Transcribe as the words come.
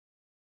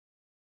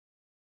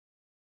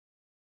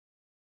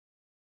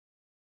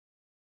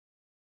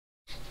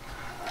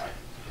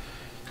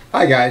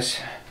Hi guys.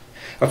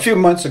 A few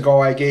months ago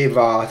I gave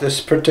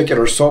this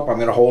particular soap I'm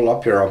going to hold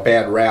up here a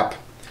bad rap,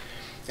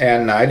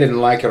 and I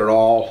didn't like it at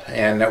all,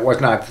 and it was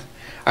not,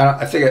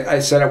 I think I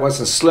said it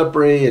wasn't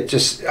slippery. It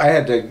just, I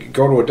had to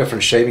go to a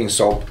different shaving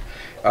soap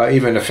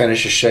even to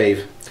finish a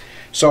shave.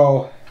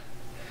 So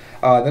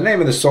the name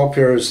of the soap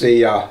here is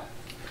the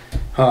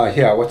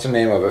what's the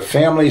name of it?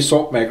 Family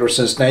Soap Maker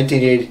since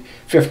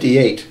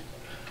 1958.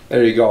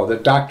 There you go. The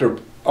Dr.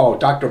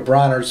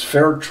 Brooner's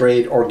Fair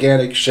Trade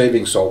Organic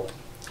Shaving Soap.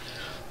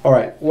 All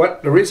right,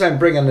 the reason I'm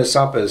bringing this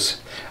up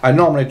is I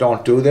normally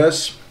don't do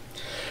this,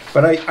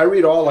 but I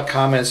read all the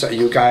comments that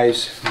you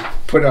guys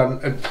put down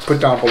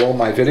below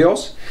my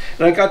videos,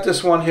 and I got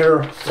this one here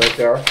right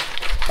there.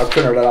 I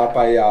printed it out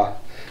by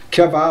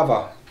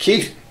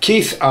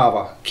Keith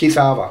Ava. He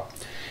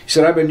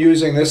said, I've been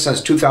using this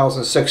since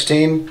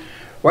 2016.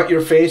 Wet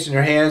your face and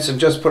your hands and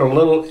just put a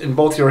little in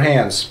both your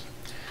hands.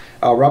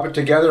 Rub it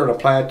together and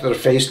apply it to the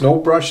face. No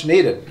brush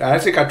needed. And I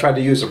think I tried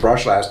to use a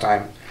brush last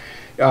time.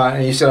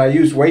 And he said, I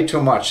used way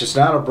too much. It's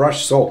not a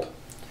brush soap.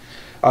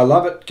 I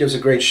love it. Gives a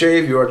great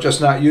shave. You are just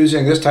not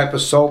using this type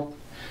of soap.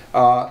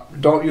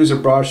 Don't use a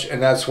brush,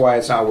 and that's why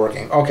it's not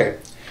working. Okay.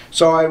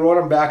 So I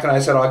wrote him back and I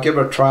said, I'll give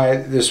it a try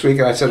this week.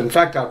 And I said, in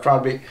fact, I'll try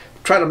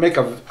to make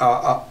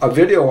a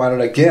video on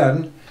it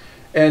again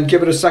and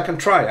give it a second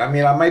try. I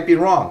mean, I might be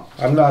wrong.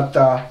 I'm not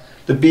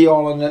the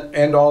be-all and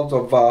end-all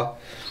of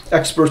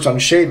experts on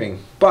shaving.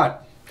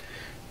 But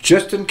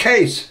just in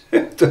case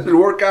it doesn't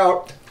work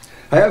out,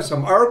 I have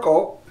some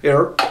Arco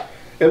here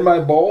in my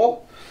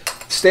bowl,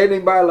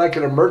 standing by like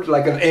an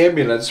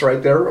ambulance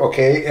right there,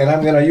 okay? And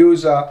I'm gonna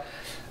use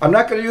I'm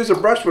not gonna use a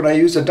brush when I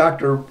use a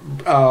Dr.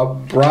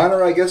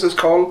 Brooner, I guess it's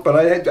called, but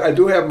I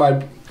do have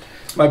my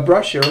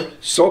brush here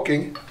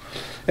soaking,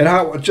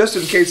 and just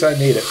in case I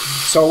need it.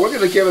 So we're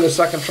gonna give it a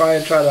second try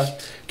and try to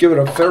give it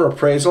a fair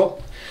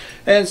appraisal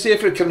and see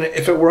if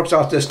it works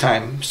out this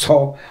time.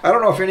 So I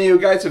don't know if any of you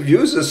guys have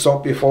used this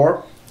soap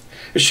before.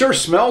 It sure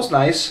smells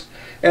nice.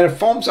 And it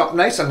foams up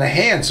nice on the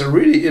hands.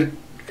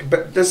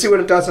 But let's see what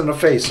it does on the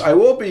face. I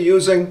will be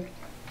using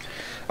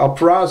a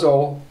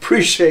Prazzo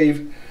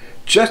pre-shave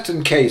just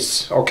in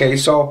case. Okay,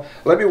 so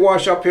let me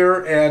wash up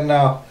here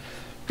and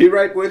be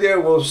right with you.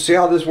 We'll see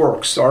how this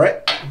works. All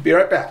right, be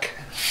right back.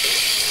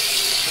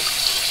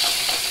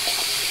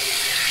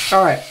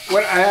 All right,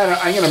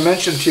 I'm going to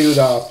mention to you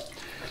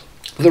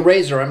the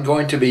razor I'm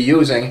going to be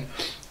using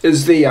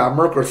is the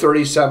Merkur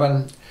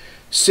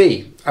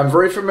 37C. I'm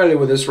very familiar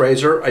with this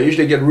razor. I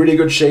usually get really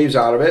good shaves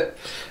out of it.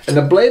 And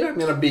the blade I'm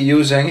going to be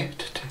using,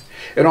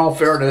 in all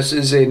fairness,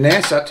 is a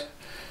Nasset.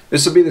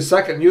 This will be the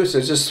second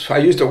usage. I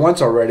used it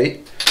once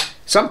already.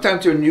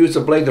 Sometimes when you use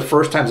the blade the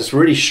first time, it's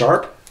really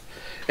sharp,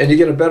 and you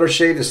get a better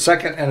shave the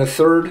second and the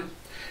third.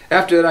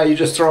 After that, you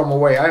just throw them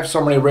away. I have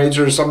so many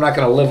razors, so I'm not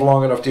going to live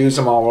long enough to use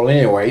them all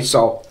anyway.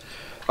 So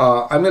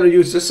I'm going to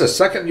use this as a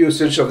second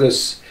usage of the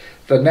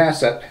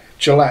Nasset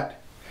Gillette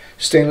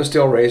stainless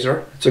steel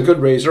razor. It's a good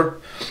razor.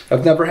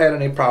 I've never had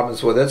any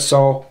problems with it,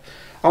 so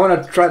I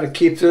want to try to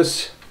keep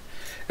this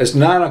as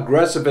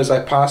non-aggressive as I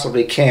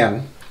possibly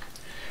can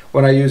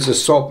when I use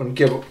this soap and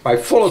give my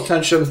full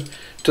attention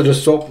to the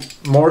soap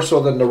more so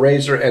than the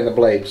razor and the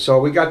blade.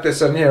 So we got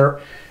this in here.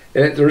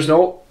 There's a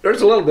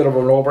little bit of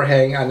an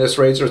overhang on this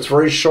razor. It's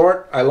very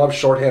short. I love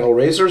short handle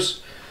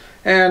razors.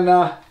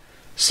 And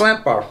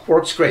slant bar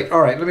works great.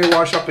 All right, let me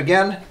wash up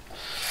again.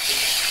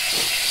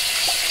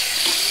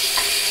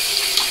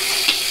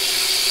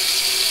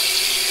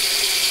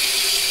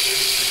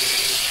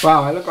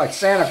 Wow, I look like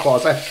Santa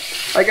Claus.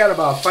 I got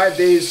about 5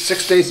 days,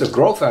 6 days of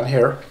growth on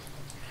here.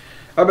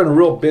 I've been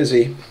real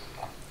busy.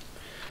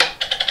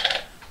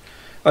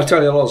 I'll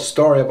tell you a little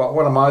story about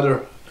one of my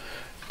other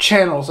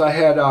channels. I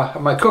had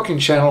my cooking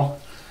channel,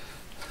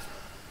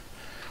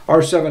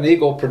 R7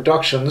 Eagle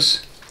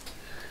Productions.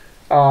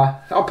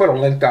 I'll put a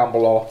link down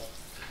below.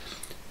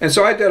 And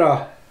so I did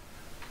a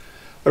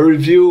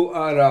review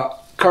on a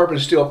carbon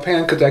steel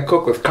pan because I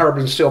cook with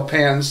carbon steel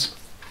pans.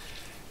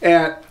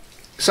 And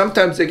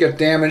sometimes they get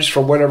damaged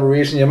for whatever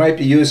reason. You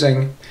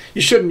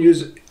shouldn't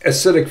use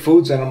acidic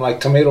foods in them like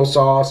tomato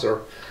sauce,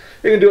 or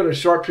you can do it a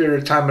short period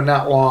of time but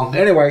not long.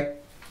 Anyway,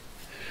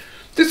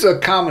 this is a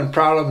common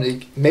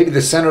problem. Maybe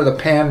the center of the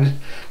pan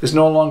is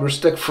no longer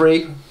stick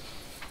free.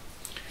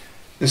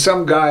 And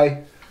some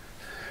guy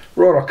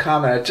wrote a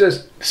comment. It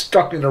just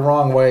struck me the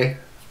wrong way.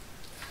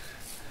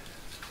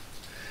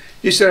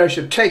 He said I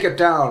should take it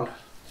down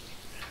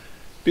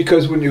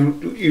because when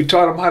you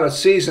taught him how to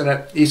season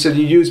it, he said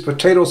you use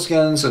potato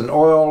skins and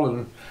oil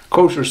and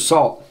kosher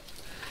salt.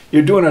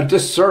 You're doing a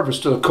disservice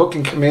to the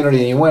cooking community,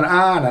 and he went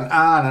on and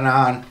on and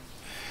on.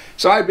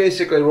 So I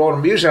basically wrote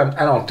him. Usually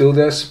I don't do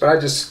this, but I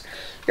just,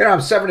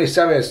 I'm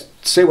 77, I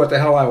say what the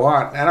hell I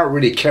want. I don't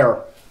really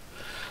care.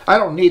 I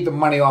don't need the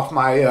money off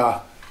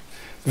my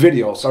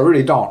videos. I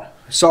really don't.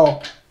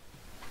 So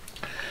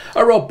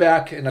I wrote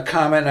back in a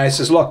comment and I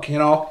says, look, you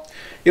don't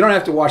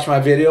have to watch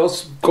my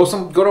videos. Go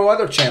to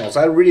other channels.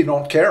 I really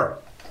don't care,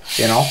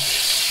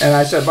 And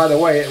I said, by the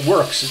way, it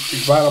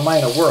works. Bottom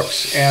line, it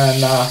works.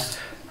 And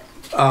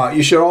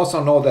you should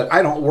also know that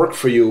I don't work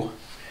for you,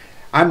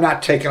 I'm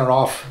not taking it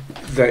off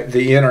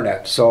the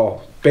internet.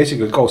 So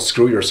basically, go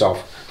screw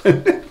yourself.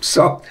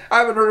 So I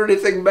haven't heard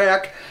anything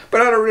back,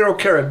 but I don't really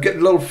care. I'm getting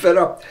a little fed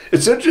up.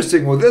 It's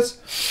interesting with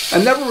this.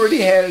 I never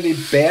really had any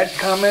bad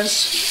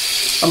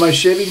comments on my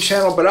shaving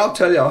channel, but I'll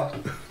tell you,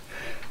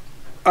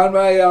 on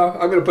my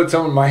I'm going to put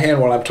some in my hand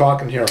while I'm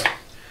talking here.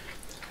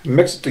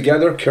 Mix it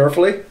together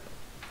carefully.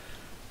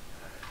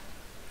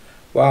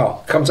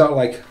 Wow, comes out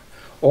like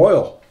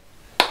oil,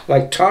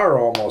 like tar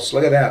almost.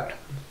 Look at that.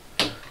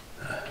 I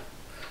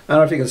don't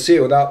know if you can see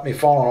it without me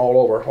falling all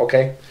over.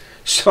 Okay,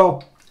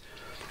 so.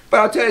 But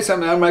I'll tell you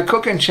something, on my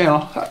cooking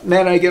channel,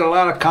 man, I get a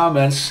lot of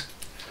comments.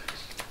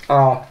 You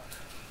know,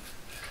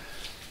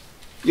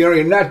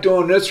 you're not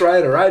doing this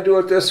right, or I do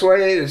it this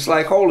way. It's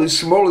like, holy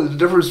smoly, the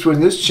difference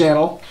between this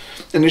channel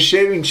and the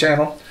shaving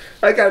channel.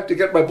 I got to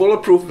get my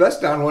bulletproof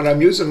vest on when I'm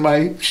doing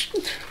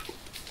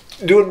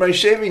my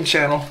shaving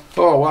channel.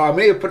 Oh, wow, I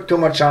may have put too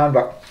much on,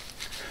 but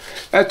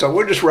that's all.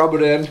 We'll just rub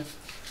it in.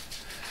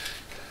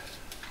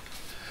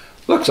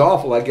 Looks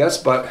awful, I guess,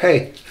 but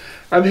hey.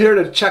 I'm here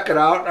to check it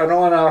out. I don't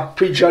want to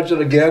prejudge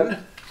it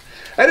again.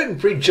 I didn't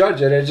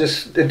prejudge it.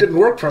 It didn't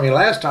work for me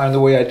last time the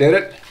way I did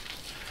it.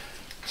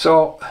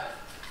 So,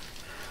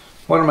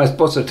 what am I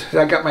supposed to do?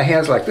 I got my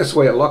hands like this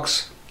way it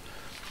looks.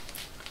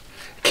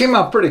 It came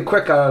out pretty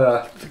quick out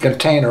of the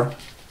container.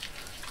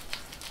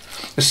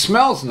 It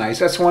smells nice.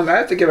 That's one, I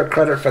have to give it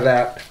credit for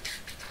that.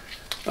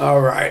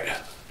 All right.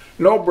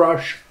 No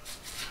brush.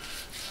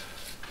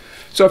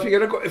 So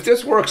if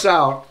this works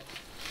out,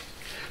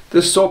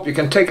 this soap, you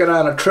can take it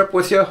on a trip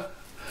with you.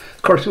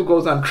 Of course, who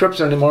goes on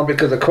trips anymore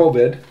because of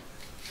COVID?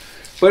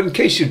 But in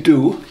case you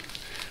do,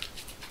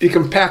 you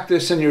can pack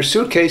this in your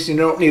suitcase. You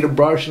don't need a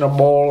brush and a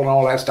bowl and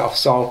all that stuff.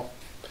 So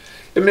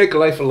it make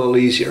life a little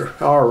easier.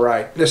 All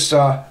right, this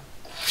it's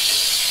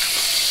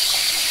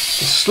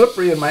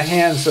slippery in my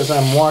hands as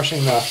I'm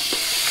washing the.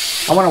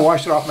 I want to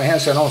wash it off my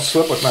hands so I don't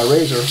slip with my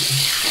razor.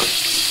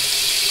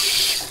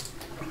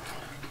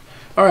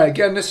 All right,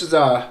 again, this is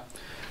a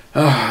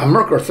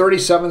Merkur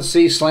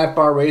 37C slant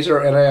bar razor,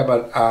 and I have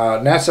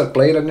a Nasset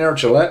blade in there,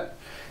 Gillette,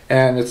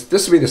 and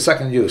this will be the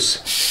second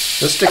use.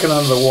 Let's stick it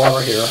under the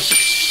water here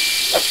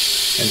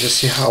and just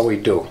see how we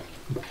do.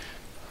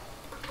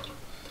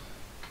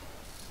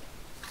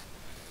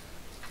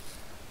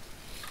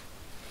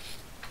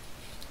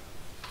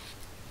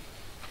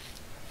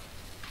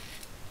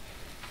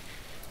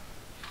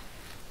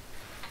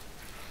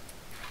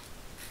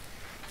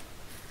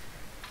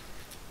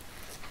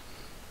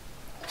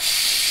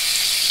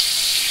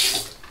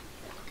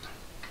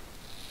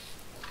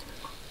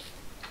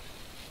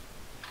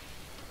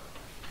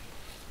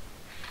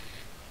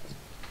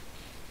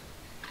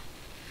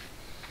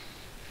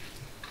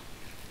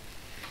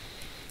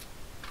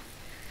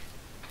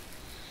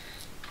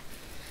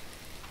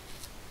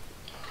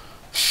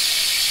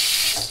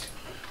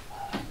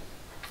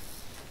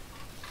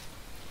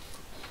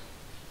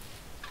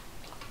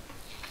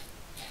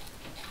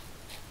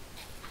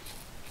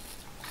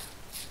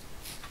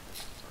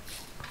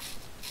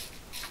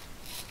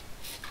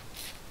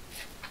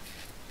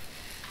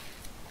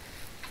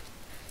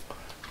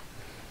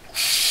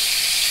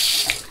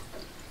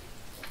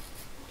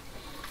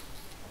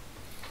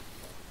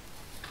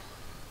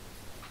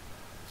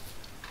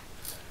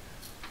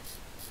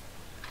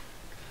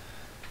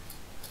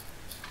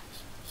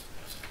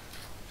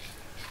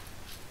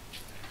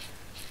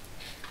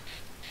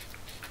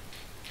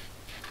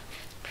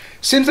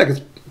 Seems like it's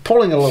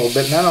pulling a little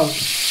bit, and I don't.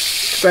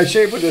 Cause I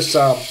shaved with this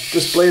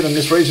this blade and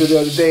this razor the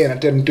other day, and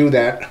it didn't do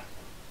that.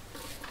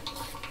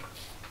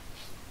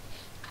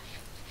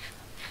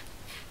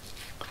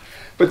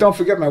 But don't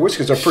forget, my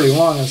whiskers are pretty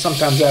long, and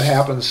sometimes that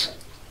happens.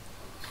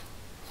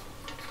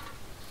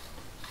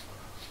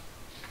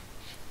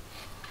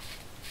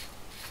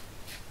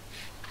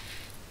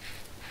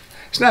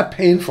 It's not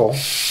painful.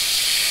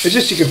 It's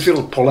just you can feel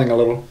it pulling a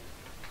little.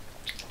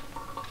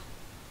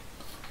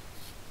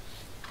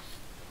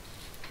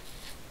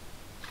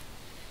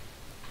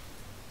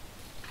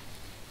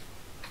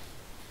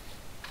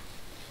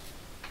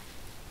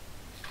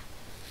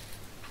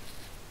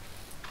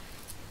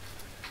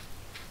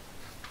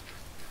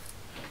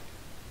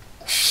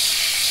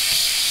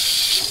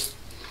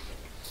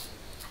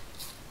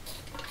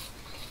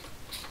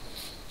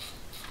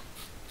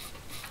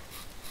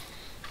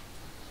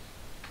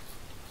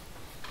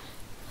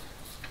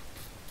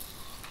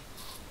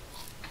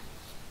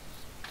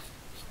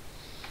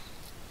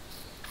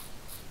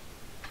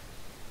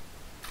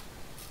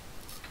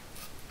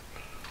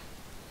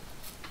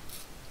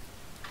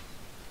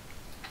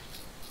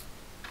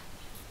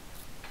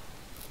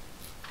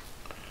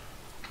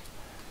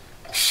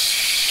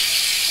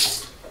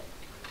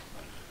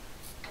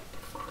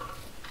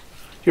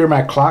 Hear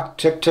my clock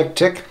tick, tick,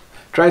 tick.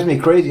 Drives me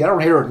crazy. I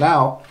don't hear it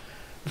now,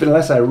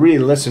 unless I really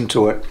listen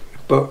to it.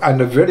 But on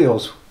the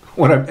videos,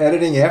 when I'm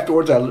editing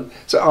afterwards,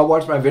 I'll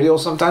watch my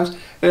videos sometimes,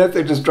 and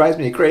it just drives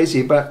me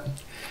crazy. But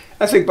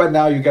I think by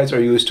now you guys are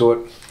used to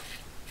it.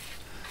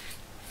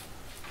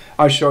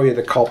 I'll show you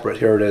the culprit.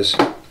 Here it is.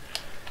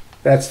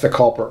 That's the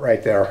culprit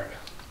right there.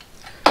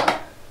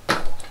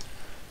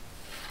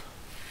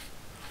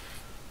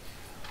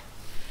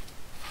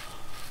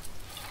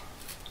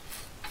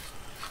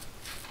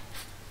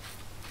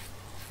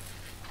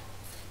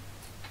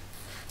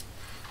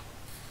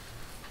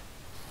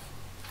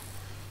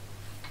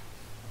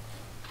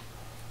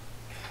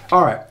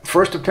 All right,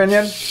 first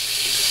opinion,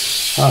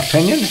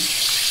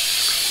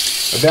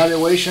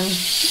 evaluation.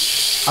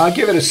 I'll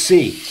give it a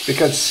C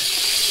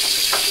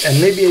because, and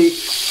maybe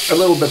a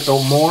little bit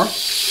though more.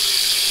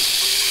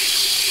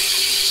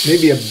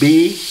 Maybe a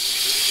B.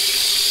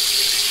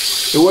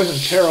 It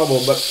wasn't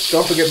terrible, but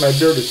don't forget my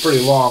beard is pretty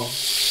long.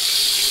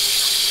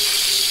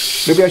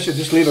 Maybe I should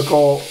just leave it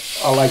go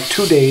like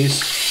 2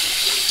 days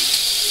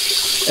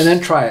and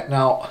then try it.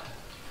 Now,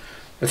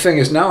 the thing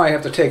is, now I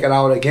have to take it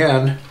out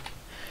again,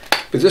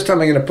 but this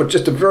time I'm going to put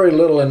just a very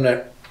little in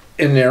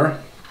there.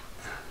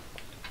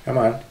 Come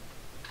on.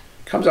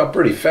 Comes out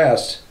pretty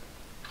fast.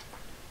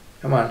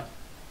 Come on.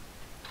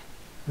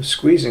 I'm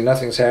squeezing,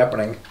 nothing's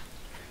happening.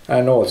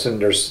 I know it's in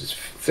there, this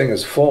thing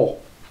is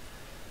full.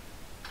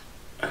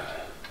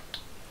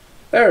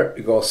 There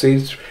you go. See,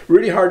 it's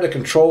really hard to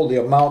control the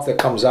amount that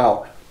comes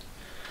out.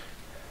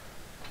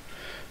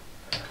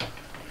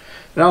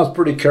 Now I was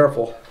pretty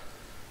careful.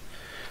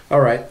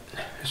 All right,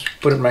 just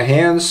put it in my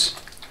hands.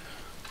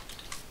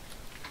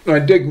 I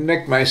did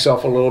nick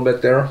myself a little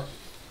bit there.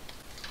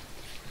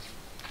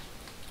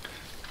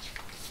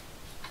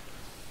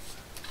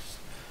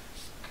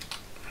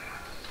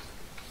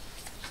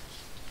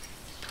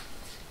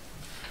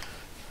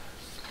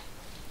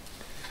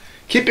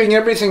 Keeping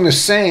everything the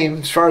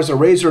same as far as the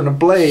razor and the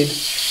blade,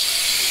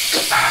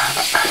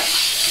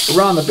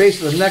 around the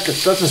base of the neck,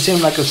 it doesn't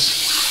seem like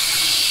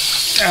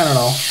it's, I don't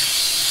know.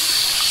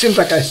 Seems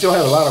like I still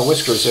have a lot of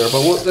whiskers there,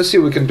 but let's see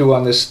what we can do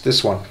on this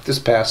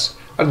pass.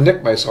 I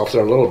nicked myself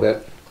there a little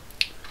bit.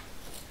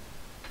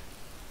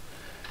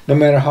 No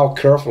matter how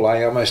careful I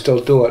am, I still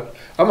do it.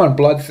 I'm on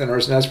blood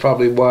thinners, and that's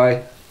probably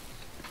why.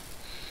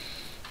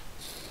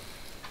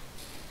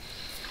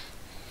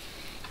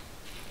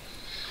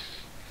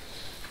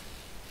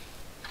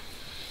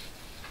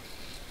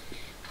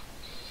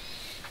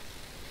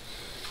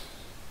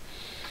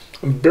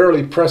 I'm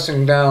barely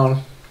pressing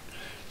down,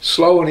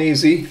 slow and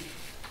easy.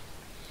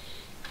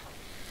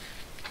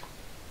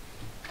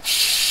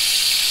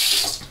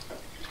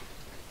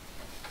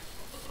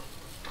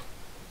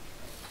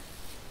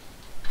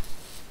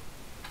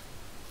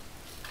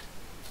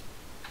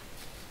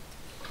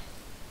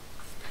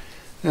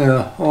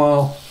 Yeah,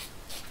 well,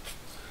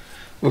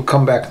 we'll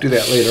come back and do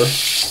that later.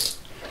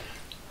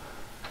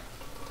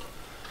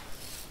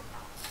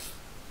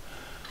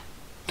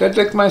 Did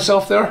I lick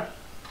myself there?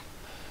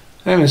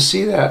 I didn't even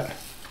see that.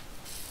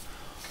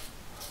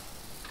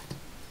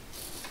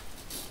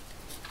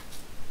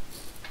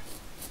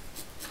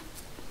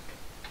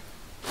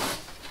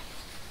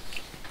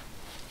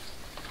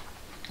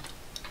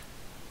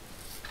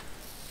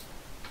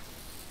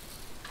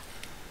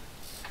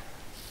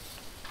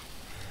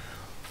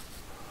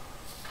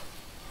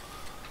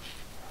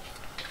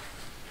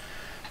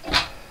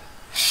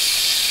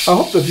 I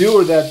hope the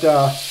viewer that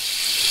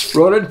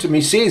wrote into me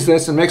sees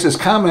this and makes his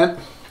comment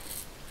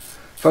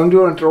if I'm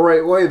doing it the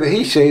right way, that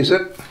he sees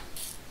it.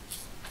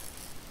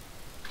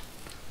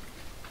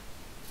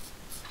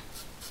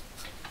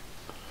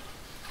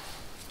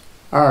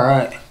 All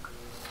right.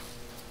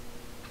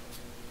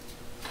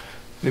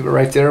 Leave it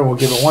right there. We'll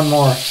give it one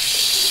more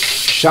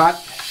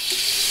shot.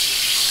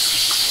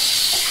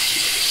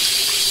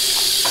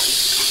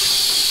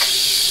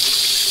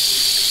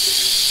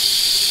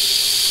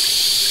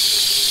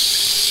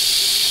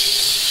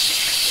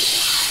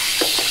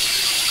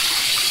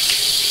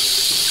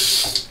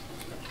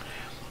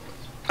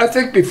 I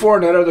think before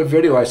in that other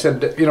video I said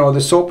that, you know, the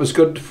soap is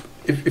good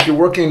if you're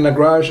working in the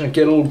garage and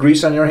get a little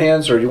grease on your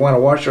hands, or you want to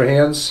wash your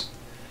hands.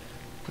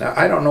 Now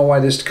I don't know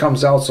why this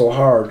comes out so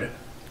hard.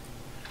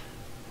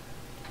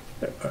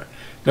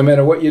 No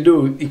matter what you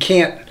do, you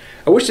can't.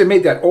 I wish they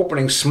made that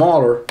opening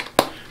smaller,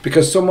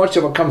 because so much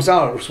of it comes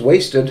out, it's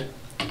wasted.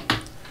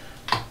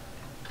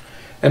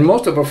 And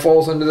most of it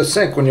falls into the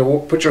sink when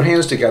you put your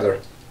hands together.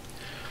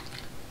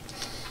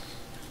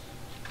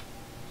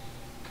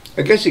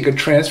 I guess you could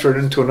transfer it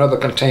into another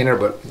container,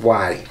 but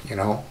why, you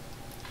know?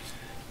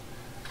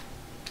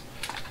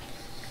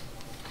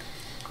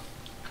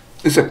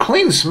 It's a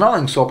clean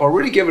smelling soap. I'll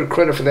really give it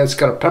credit for that. It's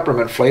got a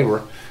peppermint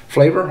flavor.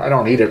 I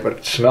don't eat it,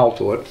 but smell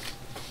to it.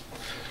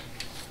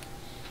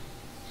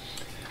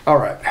 All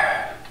right.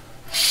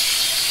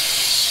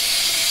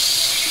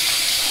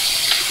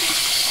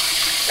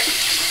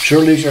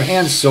 Sure leaves your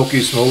hands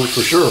silky smooth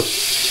for sure.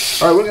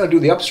 All right, we're going to do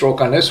the upstroke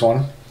on this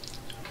one.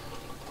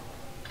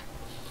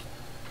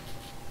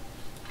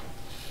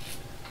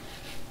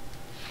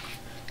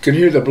 You can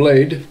hear the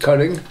blade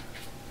cutting.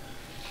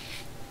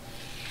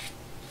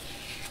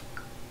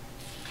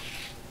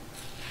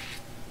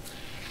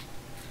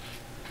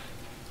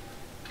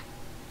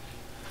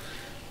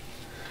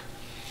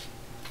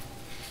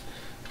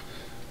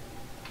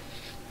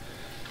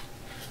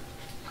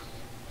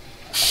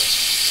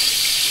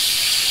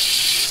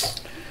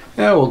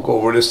 Now we'll go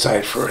over this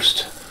side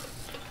first.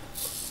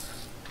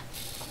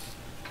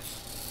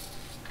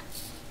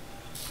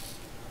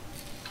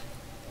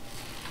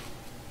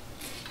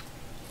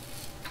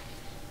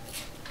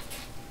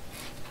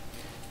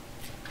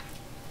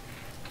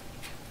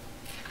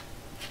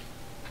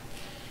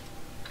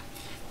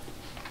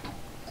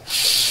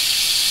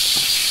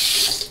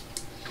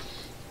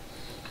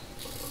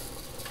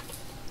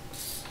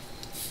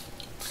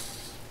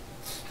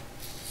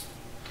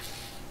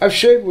 I've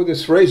shaved with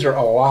this razor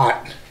a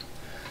lot,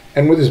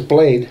 and with this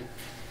blade.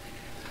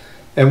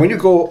 And when you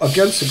go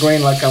against the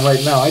grain like I'm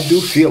right now, I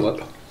do feel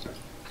it.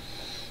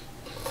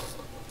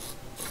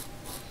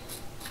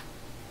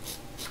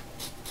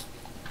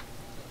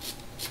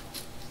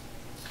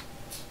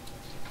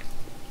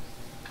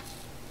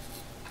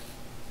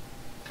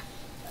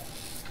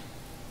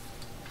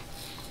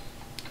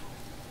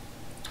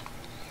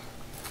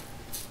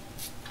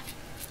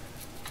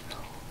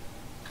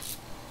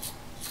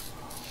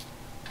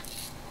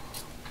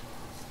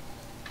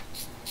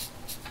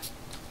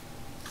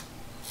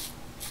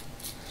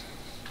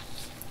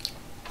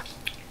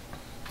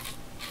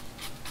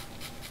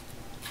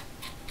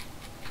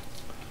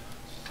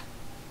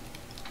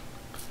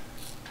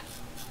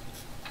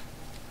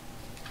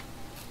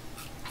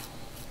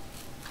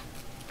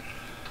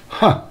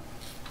 Huh.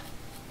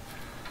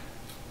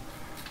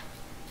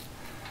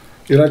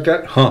 You like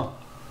that? Huh.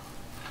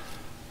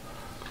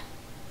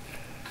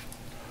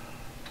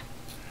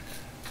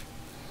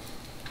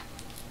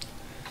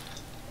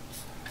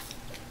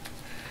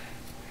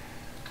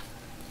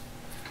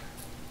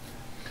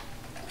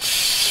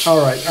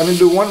 All right, I'm gonna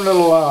do one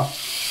little, I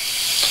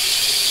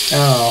don't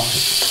know.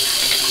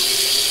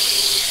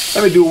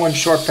 Let me do one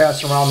short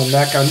pass around the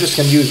neck. I'm just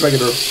gonna use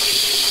regular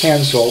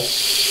hand soap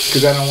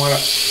because I don't want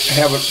to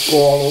have it go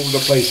all over the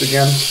place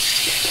again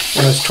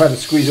when I was trying to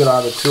squeeze it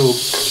out of the tube.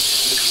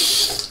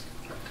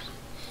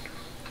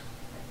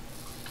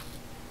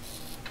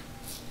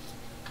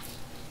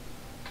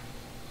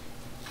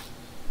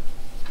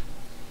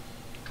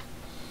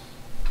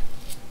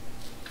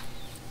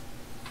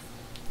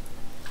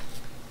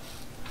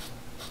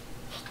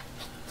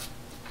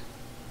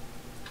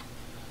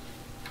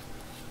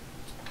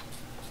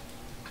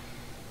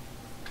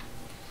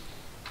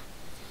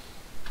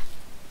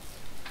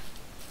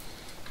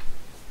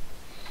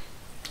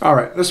 All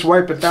right, let's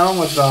wipe it down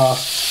with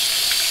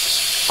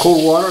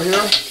cold water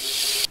here.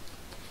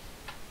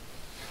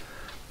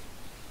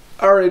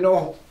 I already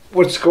know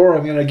what score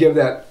I'm going to give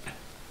that.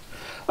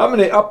 I'm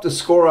going to up the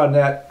score on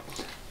that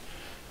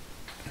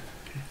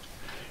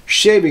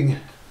shaving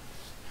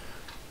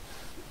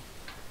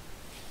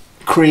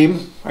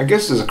cream. I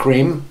guess it's a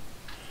cream.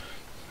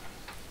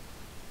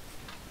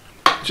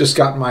 Just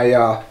got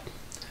my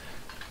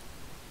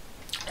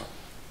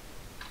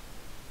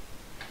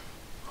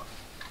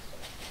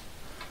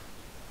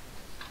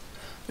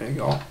there you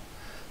go.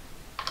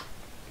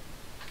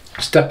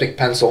 Styptic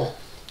pencil.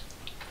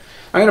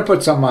 I'm going to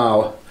put some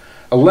a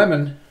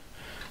lemon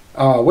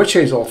witch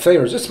hazel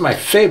Thayer's. This is my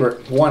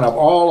favorite one of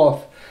all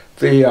of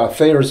the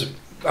Thayer's,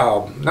 I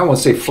don't want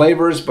to say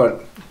flavors,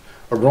 but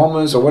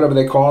aromas or whatever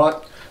they call it.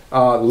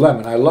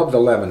 Lemon. I love the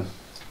lemon.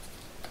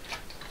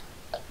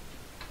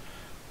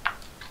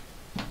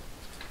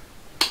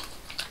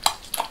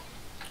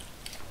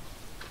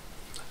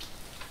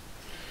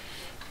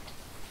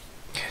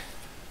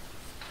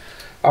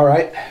 All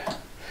right,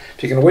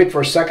 if you can wait for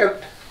a second,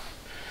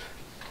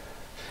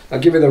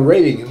 I'll give you the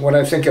rating. What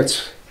I think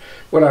it's,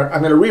 I'm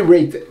going to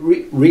re-rate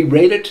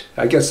it.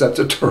 I guess that's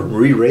a term,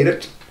 re-rate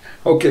it.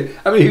 Okay,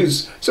 I'm going to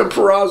use some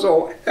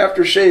Perazzo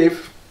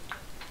aftershave.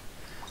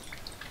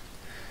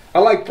 I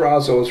like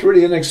Perazzo. It's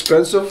really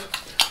inexpensive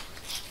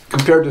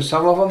compared to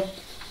some of them.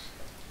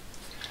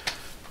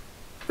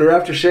 They're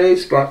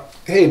aftershaves, but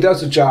hey, it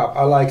does the job.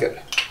 I like it.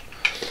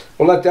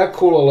 We'll let that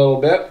cool a little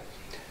bit.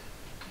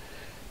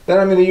 Then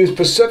I'm going to use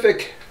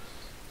Pacific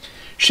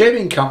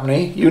Shaving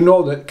Company. You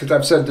know that because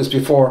I've said this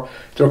before.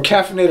 They're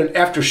caffeinated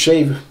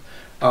aftershave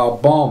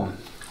balm.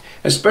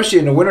 Especially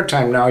in the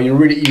wintertime now, you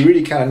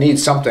really kind of need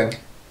something.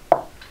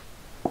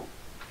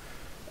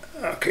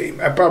 Okay,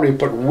 I probably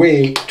put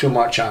way too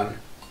much on.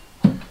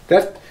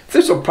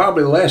 This will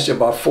probably last you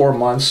about 4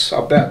 months,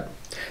 I'll bet.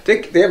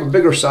 They have a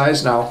bigger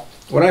size now.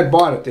 When I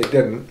bought it, they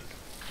didn't.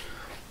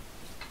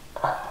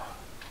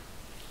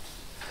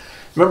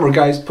 Remember,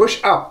 guys,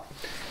 push up.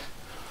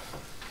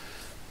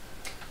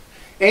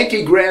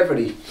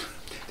 Anti-gravity.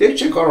 They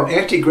should call it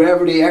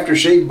anti-gravity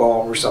aftershave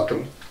balm or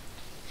something.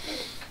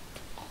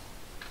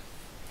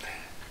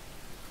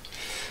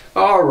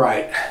 All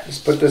right, let's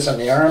put this on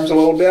the arms a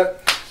little bit.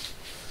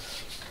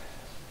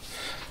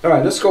 All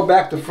right, let's go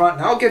back to front,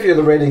 and I'll give you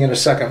the rating in a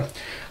second.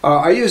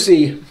 I use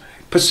the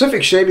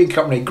Pacific Shaving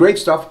Company. Great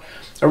stuff.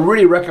 I'm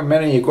really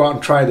recommending you go out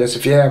and try this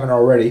if you haven't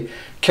already.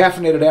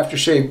 Caffeinated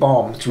aftershave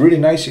balm. It's really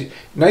nice.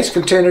 Nice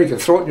container. You can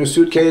throw it in your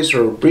suitcase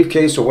or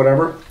briefcase or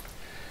whatever.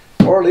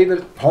 Or leave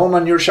it home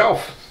on your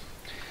shelf.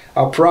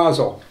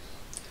 Perazzo,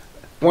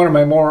 one of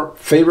my more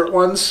favorite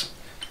ones,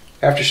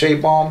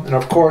 aftershave balm, and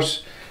of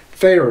course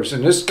Thayer's.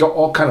 And this is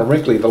all kind of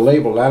wrinkly, the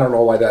label. I don't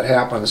know why that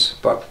happens,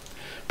 but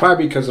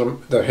probably because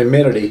of the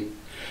humidity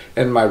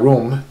in my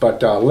room. But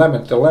the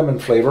lemon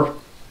flavor.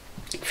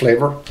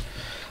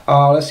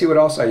 Let's see what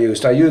else I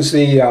used. I used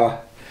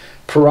the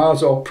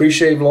Perazzo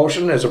pre-shave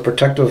lotion as a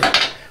protective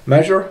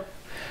measure.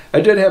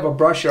 I did have a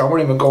brush here. I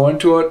won't even go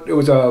into it. It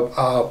was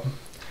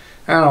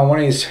I don't know, one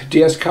of these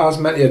DS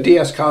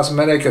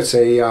Cosmetic. It's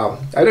a,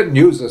 I didn't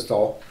use this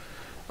though.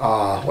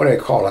 What do they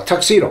call it? A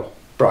tuxedo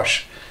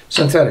brush.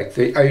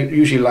 synthetic. I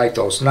usually like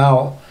those.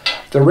 Now,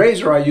 the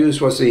razor I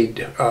used was the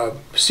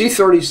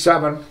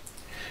C37.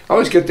 I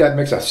always get that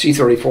mix up.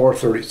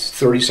 C34,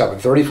 37,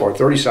 34,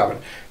 37,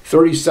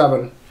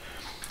 37.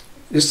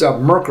 This is a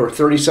Merkur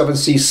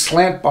 37C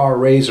slant bar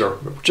razor.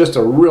 Just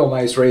a real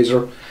nice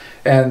razor.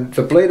 And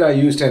the blade I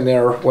used in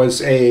there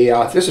was a,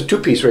 this is a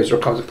two-piece razor.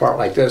 It comes apart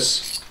like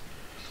this.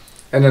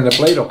 And then the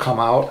blade will come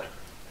out.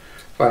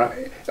 But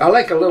I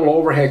like a little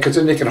overhead because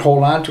then you can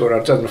hold on to it or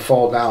it doesn't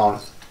fall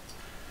down.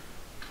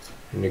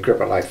 And you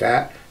grip it like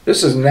that.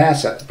 This is an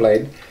asset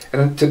blade.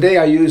 And today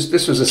I used,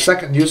 this was the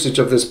second usage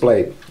of this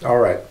blade. All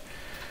right.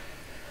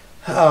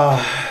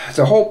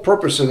 The whole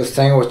purpose of this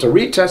thing was to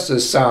retest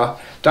this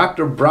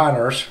Dr.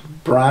 Brooner's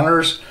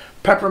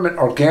Peppermint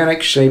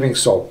Organic Shaving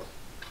Soap.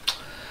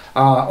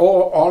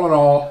 All in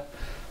all,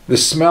 the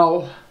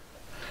smell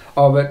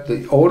of it,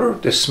 the odor,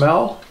 the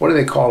smell, what do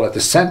they call it? The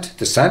scent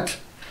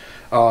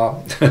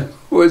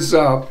was,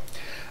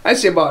 I'd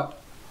say about,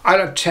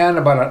 out of 10,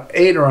 about an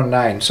 8 or a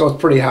 9, so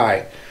it's pretty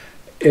high.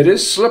 It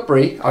is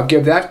slippery, I'll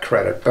give that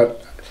credit,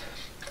 but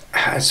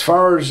as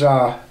far as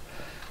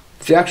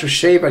the actual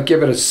shave, I'd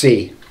give it a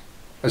C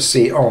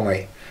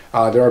only.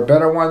 There are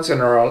better ones,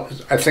 and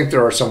I think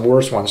there are some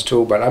worse ones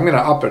too, but I'm going to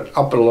up it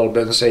a little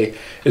bit and say,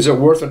 is it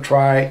worth a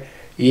try?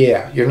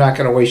 Yeah, you're not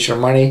going to waste your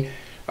money.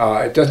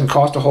 It doesn't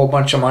cost a whole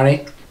bunch of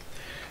money.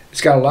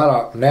 It's got a lot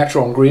of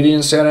natural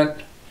ingredients in it.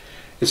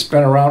 It's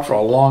been around for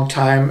a long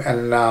time,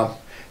 and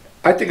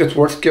I think it's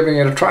worth giving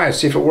it a try and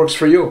see if it works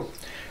for you.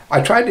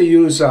 I tried to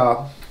use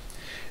the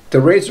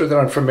razor that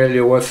I'm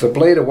familiar with. The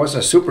blade, it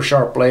wasn't a super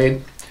sharp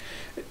blade.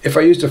 If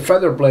I used a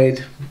feather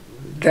blade,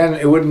 then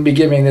it wouldn't be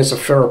giving this a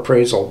fair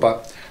appraisal,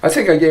 but I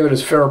think I gave it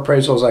as fair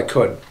appraisal as I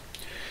could.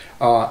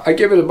 I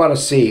give it about a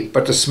C,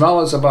 but the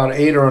smell is about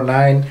 8 or a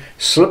 9.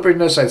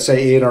 Slipperiness, I'd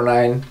say 8 or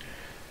 9.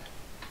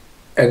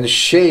 And the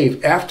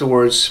shave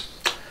afterwards,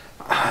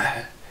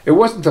 it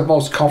wasn't the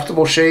most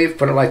comfortable shave,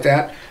 put it like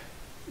that,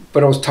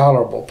 but it was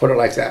tolerable, put it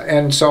like that.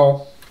 And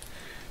so,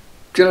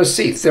 get a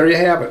C. There you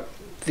have it.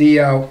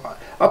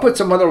 I'll put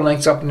some other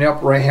links up in the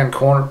upper right-hand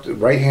corner,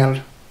 right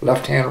hand,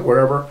 left hand,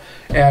 wherever,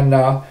 and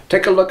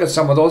take a look at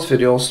some of those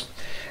videos.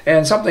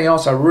 And something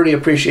else, I really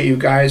appreciate you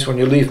guys when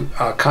you leave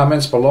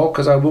comments below,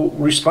 because I will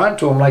respond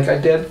to them like I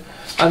did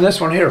on this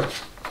one here.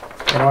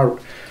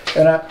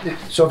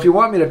 So if you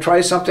want me to try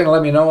something,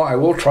 let me know. I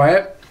will try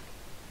it.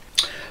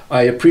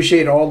 I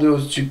appreciate all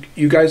those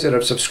you guys that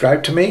have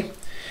subscribed to me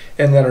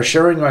and that are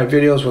sharing my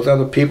videos with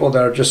other people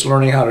that are just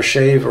learning how to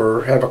shave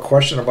or have a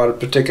question about a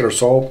particular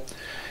soap.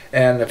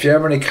 And if you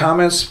have any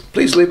comments,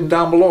 please leave them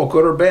down below,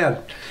 good or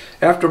bad.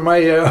 After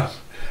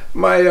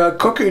my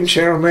cooking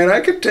channel, man,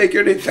 I could take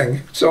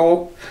anything.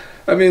 So,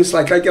 I mean, it's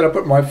like I got to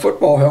put my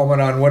football helmet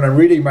on when I'm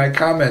reading my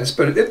comments,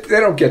 but they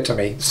don't get to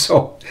me.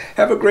 So,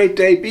 have a great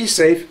day, be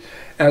safe,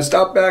 and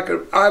stop back.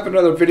 I have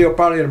another video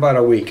probably in about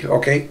a week,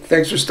 okay?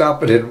 Thanks for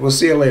stopping in. We'll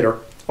see you later.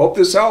 Hope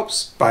this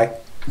helps. Bye.